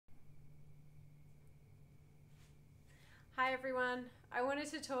Hi everyone, I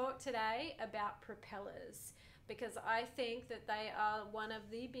wanted to talk today about propellers because I think that they are one of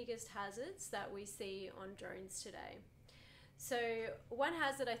the biggest hazards that we see on drones today. So one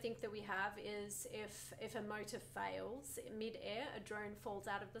hazard I think that we have is if a motor fails mid-air, a drone falls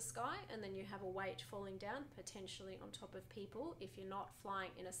out of the sky and then you have a weight falling down, potentially on top of people if you're not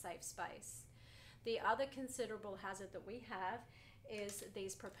flying in a safe space. The other considerable hazard that we have is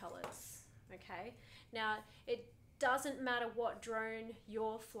these propellers, okay? Now, it doesn't matter what drone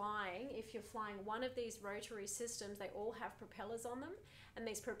you're flying. If you're flying one of these rotary systems, they all have propellers on them, and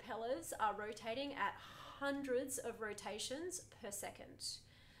these propellers are rotating at hundreds of rotations per second.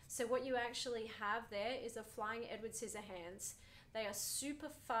 So what you actually have there is a flying Edward Scissorhands. They are super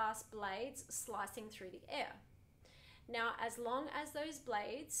fast blades slicing through the air. Now, as long as those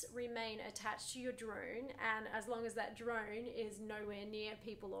blades remain attached to your drone, and as long as that drone is nowhere near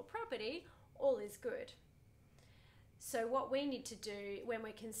people or property, all is good. So what we need to do when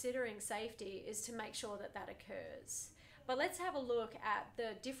we're considering safety is to make sure that that occurs. But let's have a look at the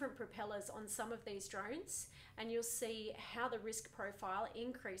different propellers on some of these drones, and you'll see how the risk profile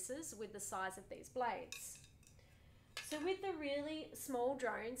increases with the size of these blades. So with the really small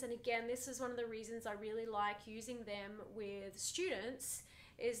drones, and again, this is one of the reasons I really like using them with students,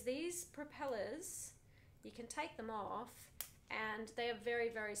 is these propellers, you can take them off and they are very,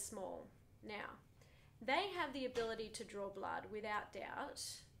 very small. Now, they have the ability to draw blood without doubt.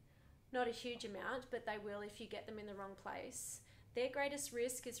 Not a huge amount, but they will if you get them in the wrong place. Their greatest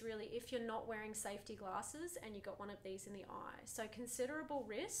risk is really if you're not wearing safety glasses and you got one of these in the eye. So considerable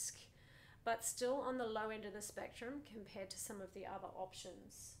risk, but still on the low end of the spectrum compared to some of the other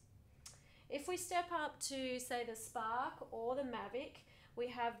options. If we step up to, say, the Spark or the Mavic, we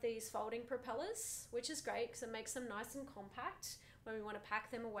have these folding propellers, which is great because it makes them nice and compact when we want to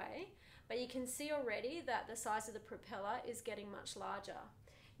pack them away. But you can see already that the size of the propeller is getting much larger.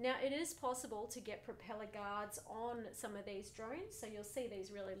 Now, it is possible to get propeller guards on some of these drones. So you'll see these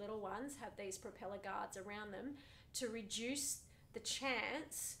really little ones have these propeller guards around them to reduce the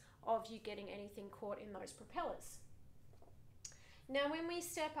chance of you getting anything caught in those propellers. Now, when we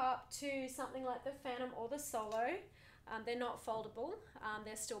step up to something like the Phantom or the Solo, they're not foldable.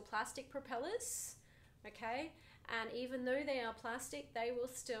 They're still plastic propellers, okay? And even though they are plastic, they will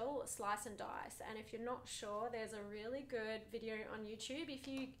still slice and dice. And if you're not sure, there's a really good video on YouTube.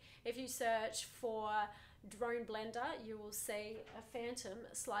 If you search for drone blender, you will see a Phantom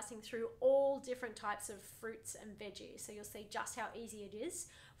slicing through all different types of fruits and veggies. So you'll see just how easy it is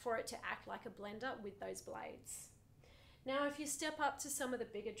for it to act like a blender with those blades. Now, if you step up to some of the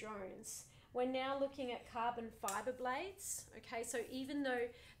bigger drones, we're now looking at carbon fiber blades. Okay, so even though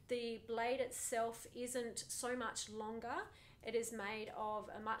the blade itself isn't so much longer, it is made of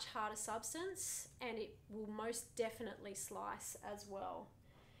a much harder substance and it will most definitely slice as well.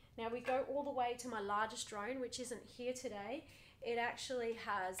 Now we go all the way to my largest drone, which isn't here today. It actually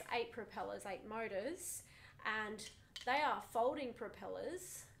has 8 propellers, 8 motors, and they are folding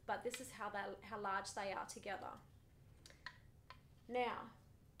propellers, but this is how large they are together. Now,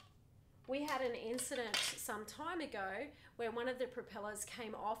 we had an incident some time ago where one of the propellers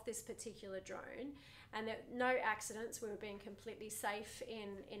came off this particular drone, and there were no accidents. We were being completely safe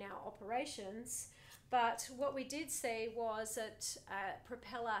in our operations. But what we did see was that a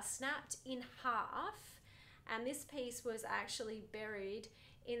propeller snapped in half, and this piece was actually buried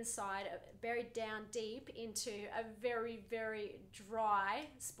down deep into a very, very dry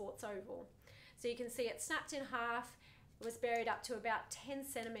sports oval. So you can see it snapped in half. It was buried up to about 10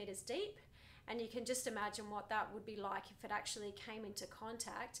 centimeters deep, and you can just imagine what that would be like if it actually came into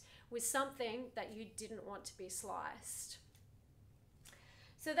contact with something that you didn't want to be sliced.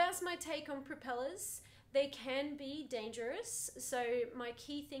 So that's my take on propellers. They can be dangerous. So my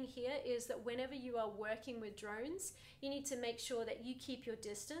key thing here is that whenever you are working with drones, you need to make sure that you keep your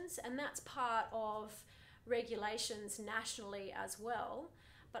distance, and that's part of regulations nationally as well.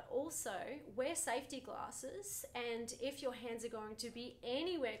 But also wear safety glasses, and if your hands are going to be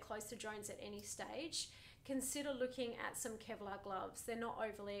anywhere close to drones at any stage, consider looking at some Kevlar gloves. They're not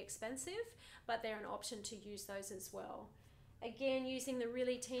overly expensive, but they're an option to use those as well. Again, using the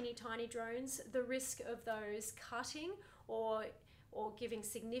really teeny tiny drones, the risk of those cutting or giving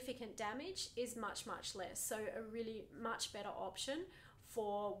significant damage is much, much less. So a really much better option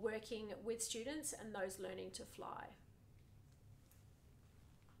for working with students and those learning to fly.